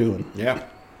everything we're doing. Yeah.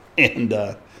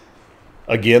 And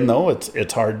again, though,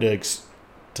 it's hard to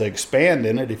expand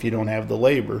in it if you don't have the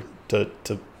labor to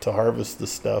harvest the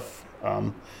stuff.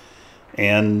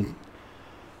 And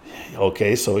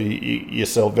okay, so you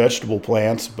sell vegetable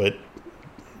plants, but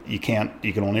you can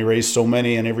only raise so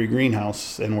many in every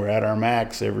greenhouse, and we're at our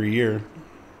max every year.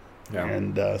 Yeah.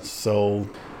 And so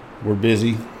we're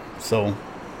busy. So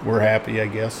we're happy, I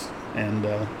guess. And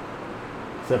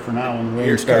except for now, when the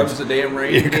rain starts. Here comes the damn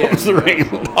rain. Here comes the rain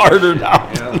harder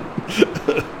now. Yeah.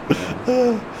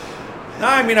 No,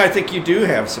 I think you do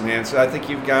have some answers. I think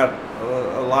you've got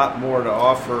a lot more to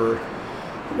offer.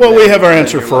 Well, we have our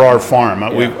answer for our farm.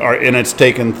 And it's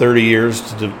taken 30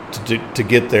 years to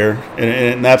get there.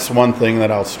 And that's one thing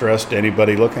that I'll stress to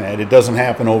anybody looking at it. It doesn't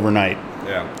happen overnight.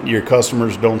 Yeah. Your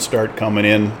customers don't start coming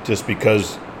in just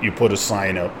because you put a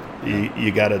sign up.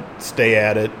 You got to stay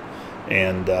at it,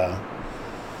 and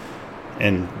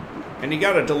you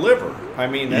got to deliver.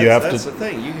 That's the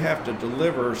thing. You have to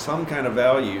deliver some kind of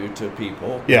value to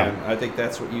people. Yeah. And I think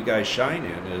that's what you guys shine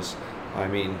in is,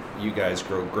 you guys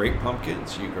grow great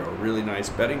pumpkins. You grow really nice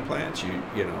bedding plants.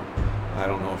 I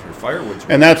don't know if your firewood's.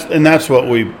 And that's what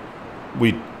we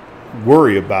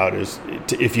worry about is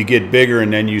if you get bigger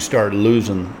and then you start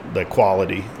losing the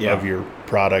quality of your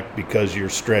product because you're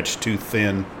stretched too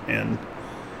thin. And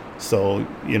so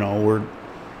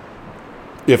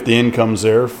if the income's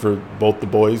there for both the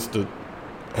boys to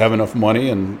have enough money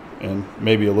and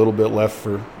maybe a little bit left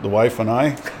for the wife and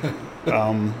I,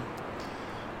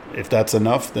 if that's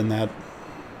enough, then that.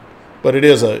 But it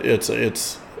is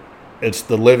it's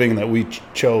the living that we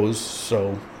chose,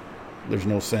 so there's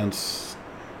no sense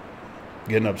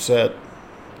getting upset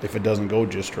if it doesn't go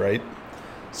just right.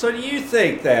 So do you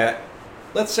think that,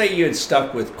 let's say you had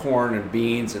stuck with corn and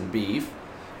beans and beef,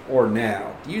 or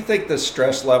now, do you think the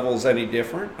stress level is any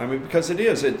different? Because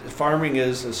farming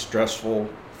is a stressful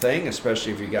thing,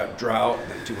 especially if you got drought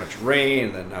and then too much rain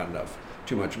and then not enough,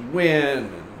 too much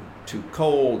wind and too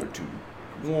cold or too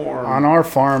warm. On our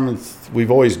farm,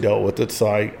 we've always dealt with it,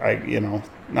 so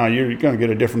now you're going to get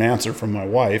a different answer from my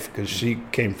wife because she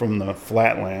came from the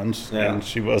flatlands and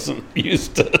she wasn't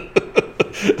used to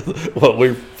what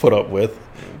we put up with.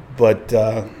 But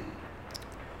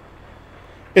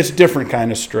it's a different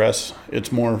kind of stress. It's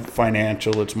more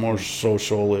financial. It's more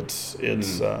social. And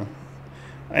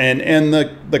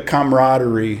the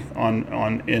camaraderie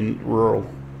in rural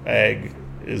ag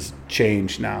is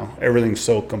changed now. Everything's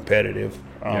so competitive.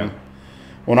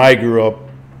 When I grew up,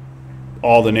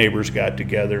 all the neighbors got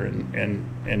together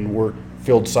and worked,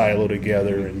 filled silo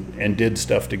together and did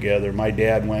stuff together. My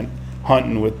dad went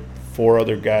hunting with 4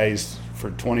 other guys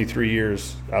for 23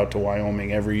 years out to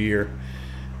Wyoming every year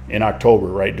in October,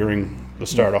 right during the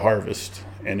start of harvest.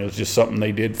 And it was just something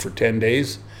they did for 10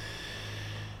 days.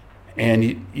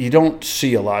 And you don't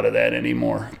see a lot of that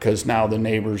anymore because now the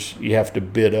neighbors, you have to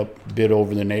bid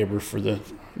over the neighbor for the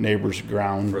neighbor's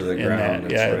ground. For the in ground, that.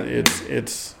 that's Yeah, right.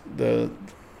 it's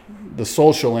the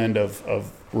social end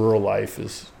of rural life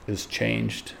is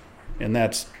changed, and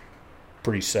that's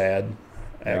pretty sad,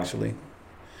 actually. Yeah.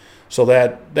 So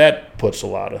that puts a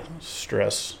lot of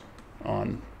stress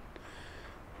on.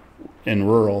 In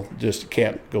rural, just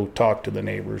can't go talk to the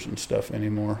neighbors and stuff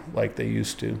anymore like they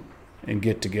used to, and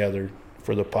get together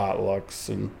for the potlucks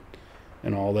and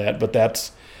all that. But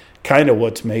that's kind of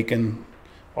what's making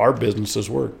our businesses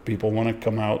work. People want to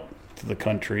come out to the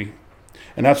country,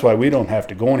 and that's why we don't have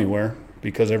to go anywhere,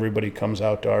 because everybody comes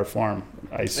out to our farm.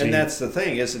 I see. And that's the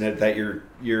thing, isn't it? That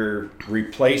you're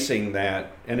replacing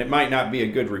that, and it might not be a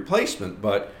good replacement,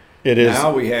 but it is.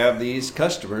 now we have these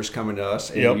customers coming to us,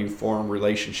 and Yep. you form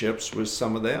relationships with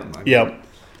some of them. I mean, Yep.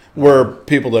 Where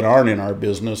people that aren't in our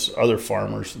business, other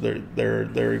farmers,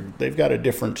 they've got a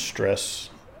different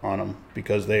stress on them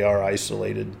because they are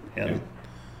isolated, and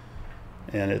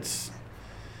it's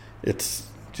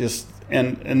just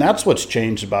and that's what's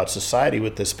changed about society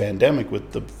with this pandemic,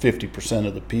 with the 50%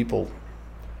 of the people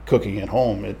cooking at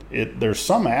home. There's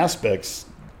some aspects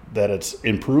that it's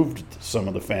improved some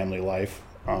of the family life.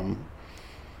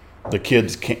 The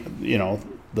kids can't,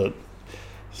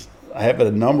 I have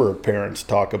a number of parents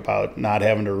talk about not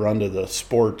having to run to the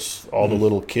sports, all the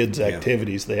little kids'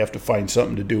 activities. They have to find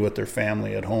something to do with their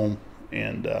family at home,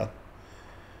 and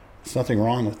there's nothing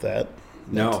wrong with that.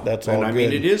 No, that's all and I good.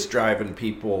 mean, it is driving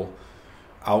people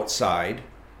outside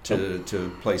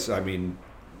to places. I mean,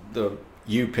 the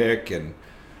U-Pick and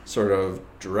sort of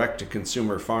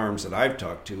direct-to-consumer farms that I've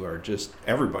talked to are just,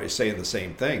 everybody's saying the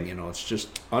same thing. It's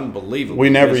just unbelievable.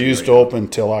 We never used to open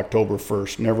till October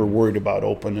 1st. Never worried about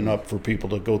opening up for people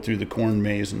to go through the corn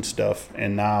maze and stuff.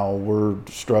 And now we're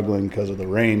struggling because of the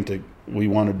rain. We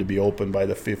wanted to be open by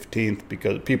the 15th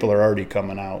because people are already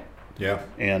coming out. Yeah.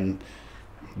 And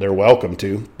they're welcome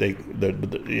to.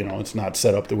 It's not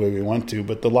set up the way we want to,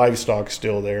 but the livestock's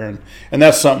still there, and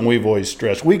that's something we've always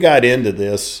stressed. We got into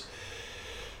this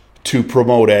to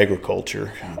promote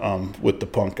agriculture with the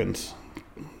pumpkins.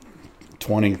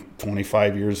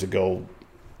 25 years ago,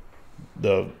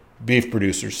 the beef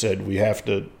producers said we have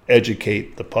to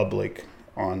educate the public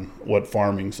on what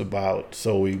farming's about.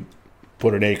 So we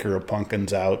put an acre of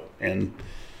pumpkins out and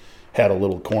had a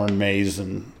little corn maze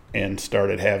and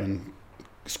started having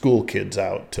school kids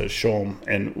out to show them.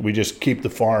 And we just keep the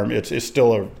farm. It's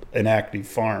still an active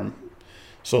farm.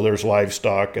 So there's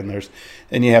livestock and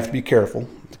you have to be careful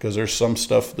because there's some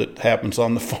stuff that happens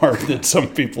on the farm that some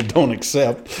people don't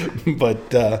accept.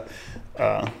 But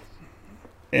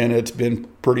and it's been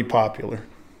pretty popular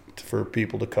for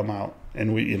people to come out.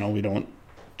 And we don't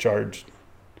charge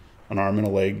an arm and a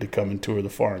leg to come and tour the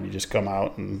farm. You just come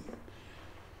out and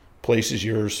place is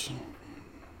yours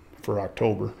for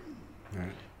October.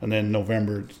 Right. And then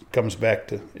November it comes back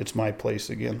to it's my place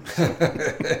again.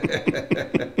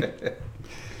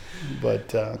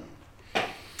 But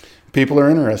people are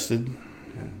interested,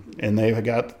 and they've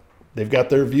got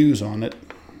their views on it,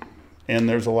 and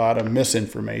there's a lot of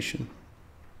misinformation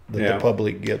that the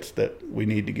public gets that we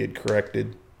need to get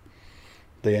corrected.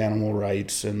 The animal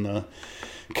rights and the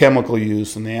chemical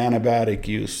use and the antibiotic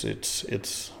use,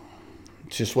 it's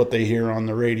just what they hear on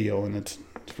the radio, and it's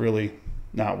really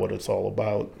not what it's all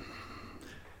about.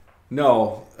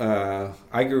 No,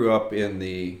 I grew up in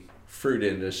the fruit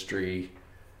industry,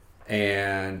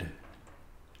 and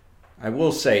I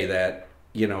will say that,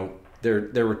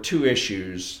 there were two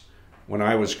issues when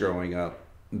I was growing up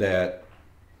that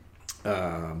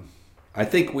I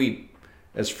think we,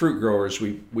 as fruit growers,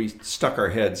 we stuck our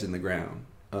heads in the ground.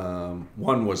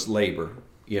 One was labor.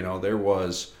 There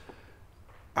was,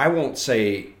 I won't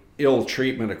say ill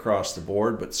treatment across the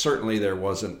board, but certainly there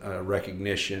wasn't a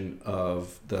recognition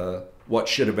of what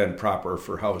should have been proper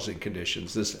for housing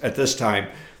conditions. At this time,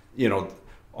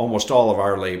 almost all of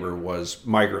our labor was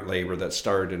migrant labor that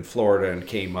started in Florida and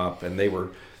came up, and they were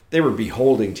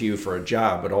beholden to you for a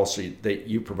job, but also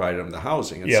you provided them the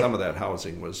housing, and some of that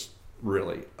housing was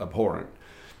really abhorrent.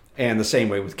 And the same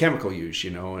way with chemical use,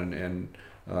 and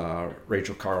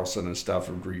Rachel Carlson and stuff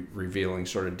revealing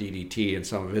sort of DDT and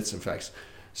some of its effects.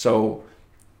 So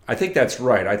I think that's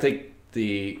right. I think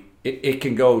it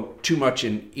can go too much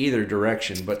in either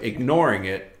direction, but ignoring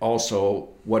it also,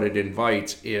 what it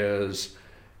invites is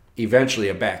eventually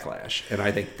a backlash. And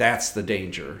I think that's the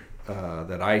danger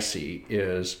that I see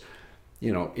is,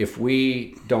 if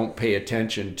we don't pay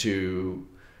attention to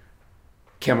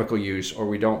chemical use, or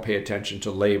we don't pay attention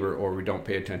to labor, or we don't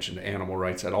pay attention to animal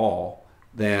rights at all,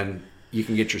 then you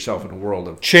can get yourself in a world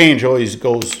of change. Always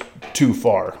goes too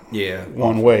far. Yeah,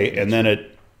 one way, and then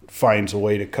it finds a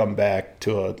way to come back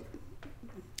to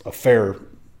a fair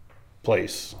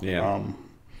place. Yeah. And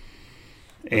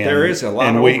there is a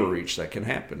lot of overreach that can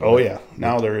happen. Oh yeah,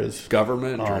 now there is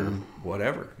government or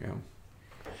whatever. Yeah.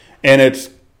 And it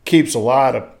keeps a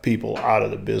lot of people out of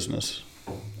the business.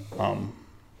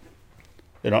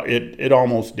 It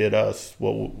almost did us.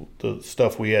 The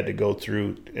stuff we had to go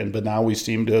through, but now we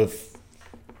seem to have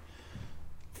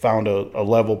found a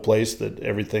level place that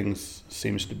everything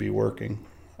seems to be working.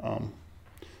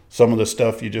 Some of the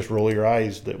stuff you just roll your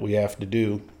eyes that we have to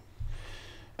do,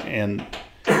 and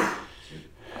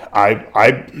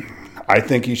I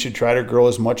think you should try to grow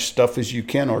as much stuff as you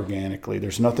can organically.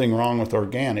 There's nothing wrong with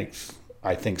organics.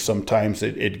 I think sometimes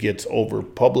it gets over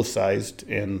publicized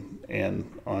and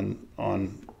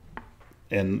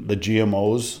the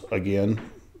GMOs, again,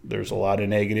 there's a lot of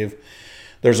negative.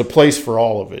 There's a place for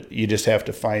all of it. You just have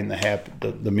to find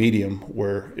the medium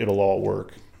where it'll all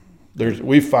work.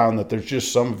 We've found that there's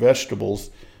just some vegetables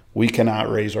we cannot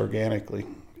raise organically.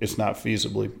 It's not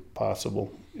feasibly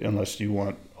possible unless you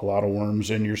want a lot of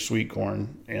worms in your sweet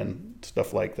corn and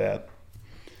stuff like that.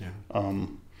 Yeah.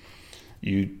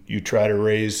 You try to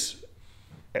raise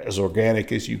as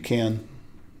organic as you can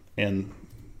and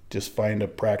just find a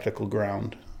practical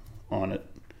ground on it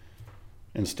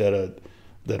instead of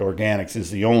that organics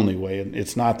is the only way, and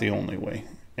it's not the only way.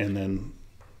 And then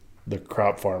the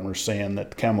crop farmers saying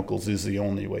that chemicals is the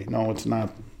only way. No, it's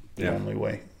not the only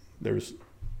way. There's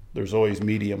always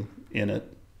medium in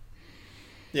it.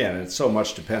 Yeah, and it so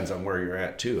much depends on where you're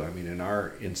at too. I mean, in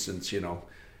our instance,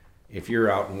 if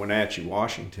you're out in Wenatchee,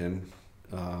 Washington,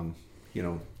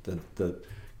 the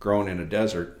grown in a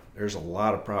desert, there's a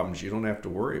lot of problems you don't have to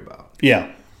worry about.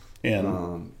 Yeah,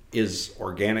 and is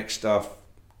organic stuff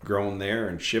grown there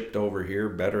and shipped over here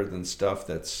better than stuff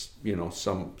that's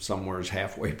somewhere's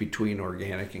halfway between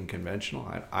organic and conventional?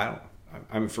 I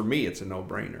mean, for me, it's a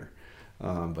no-brainer.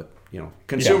 But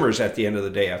consumers at the end of the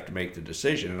day have to make the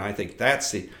decision, and I think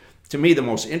that's to me the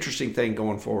most interesting thing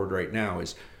going forward right now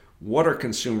is what are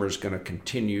consumers going to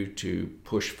continue to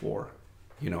push for,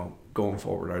 going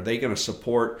forward? Are they going to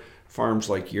support farms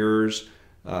like yours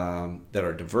that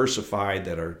are diversified,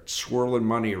 that are swirling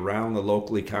money around the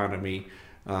local economy,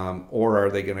 or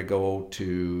are they going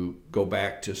to go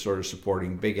back to sort of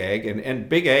supporting big ag? And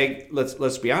big ag,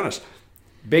 let's be honest,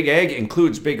 big ag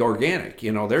includes big organic.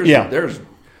 There's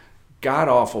god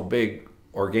awful big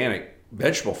organic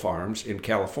vegetable farms in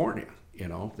California.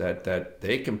 That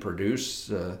they can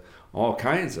produce all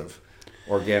kinds of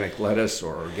organic lettuce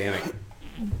or organic.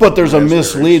 But there's a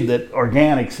mislead that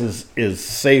organics is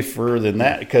safer than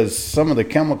that, because some of the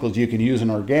chemicals you can use in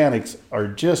organics are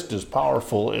just as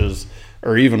powerful as,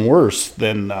 or even worse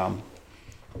than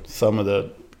some of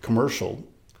the commercial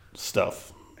stuff.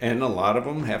 And a lot of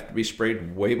them have to be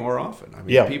sprayed way more often. I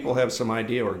mean, people have some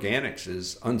idea organics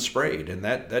is unsprayed, and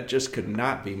that just could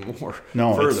not be more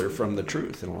further from the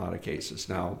truth in a lot of cases.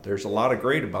 Now, there's a lot of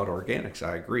great about organics.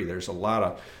 I agree. There's a lot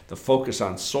of the focus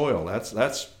on soil.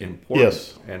 That's important.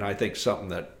 Yes. And I think something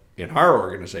that in our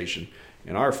organization,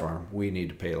 in our farm, we need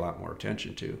to pay a lot more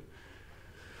attention to.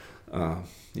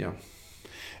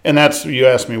 And that's, you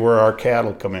asked me where our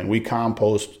cattle come in. We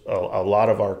compost a lot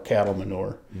of our cattle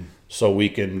manure. So we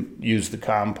can use the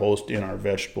compost in our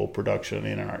vegetable production,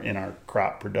 in our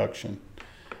crop production,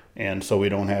 and so we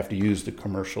don't have to use the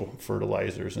commercial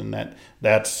fertilizers. And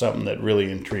that's something that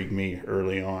really intrigued me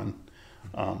early on.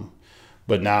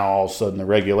 But now all of a sudden the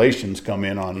regulations come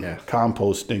in on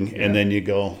composting, and then you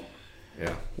go,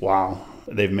 wow,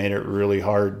 they've made it really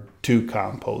hard to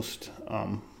compost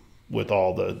with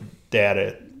all the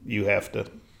data you have to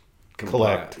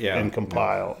collect and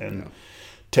compile and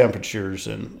temperatures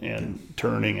and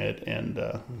turning it, and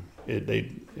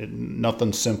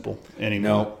nothing's simple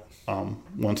anymore.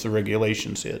 Once the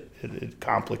regulations hit, it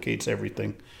complicates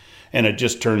everything, and it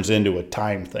just turns into a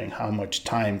time thing. How much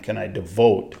time can I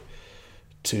devote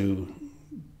to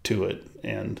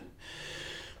it?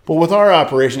 But with our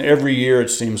operation, every year it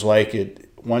seems like it.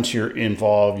 Once you're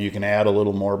involved, you can add a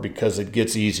little more because it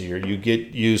gets easier. You get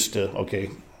used to, okay,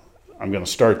 I'm going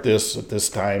to start this at this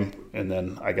time, and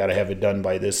then I got to have it done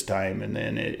by this time. And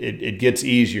then it gets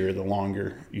easier the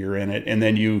longer you're in it. And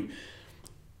then you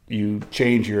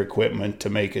change your equipment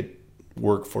to make it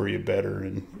work for you better,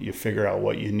 and you figure out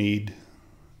what you need.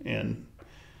 And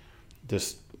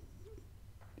just,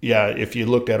 if you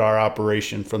looked at our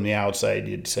operation from the outside,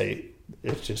 you'd say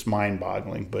it's just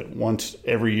mind-boggling. But once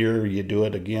every year you do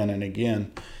it again and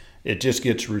again, it just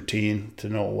gets routine to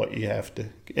know what you have to.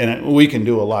 And we can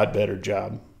do a lot better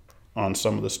job on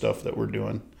some of the stuff that we're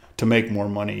doing to make more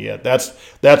money yet.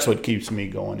 That's what keeps me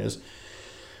going, is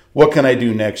what can I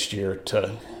do next year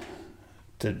to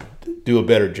do a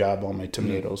better job on my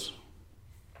tomatoes.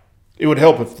 It would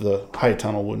help if the high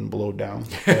tunnel wouldn't blow down.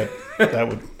 That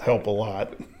would help a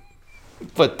lot.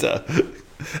 But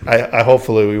I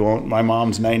hopefully we won't. My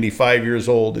mom's 95 years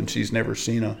old, and she's never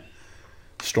seen a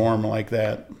storm like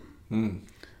that.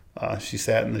 She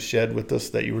sat in the shed with us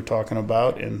that you were talking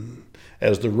about, and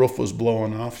as the roof was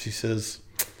blowing off, she says,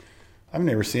 I've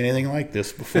never seen anything like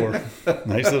this before.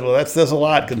 And I said, well, that says a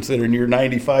lot considering you're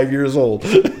 95 years old.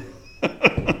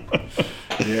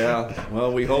 Yeah,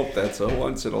 well, we hope that's a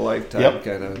once-in-a-lifetime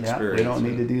kind of experience. Yeah, we don't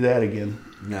need to do that again.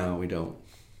 No, we don't.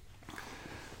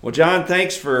 Well, John,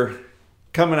 thanks for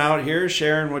coming out here,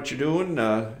 sharing what you're doing.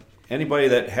 Anybody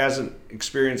that hasn't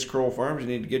experienced Kroll Farms, you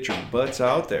need to get your butts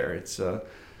out there. It's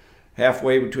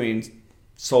halfway between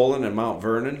Solon and Mount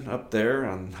Vernon up there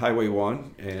on Highway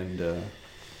 1. And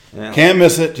yeah. Can't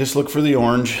miss it. Just look for the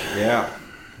orange. Yeah,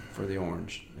 for the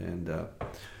orange. And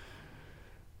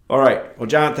all right. Well,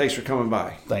 John, thanks for coming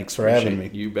by. Thanks for having me.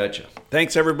 You betcha.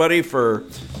 Thanks, everybody, for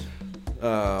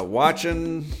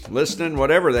watching, listening,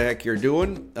 whatever the heck you're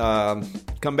doing.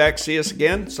 Come back, see us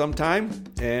again sometime,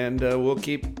 and we'll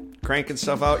keep cranking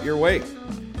stuff out your way.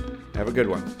 Have a good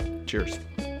one. Cheers.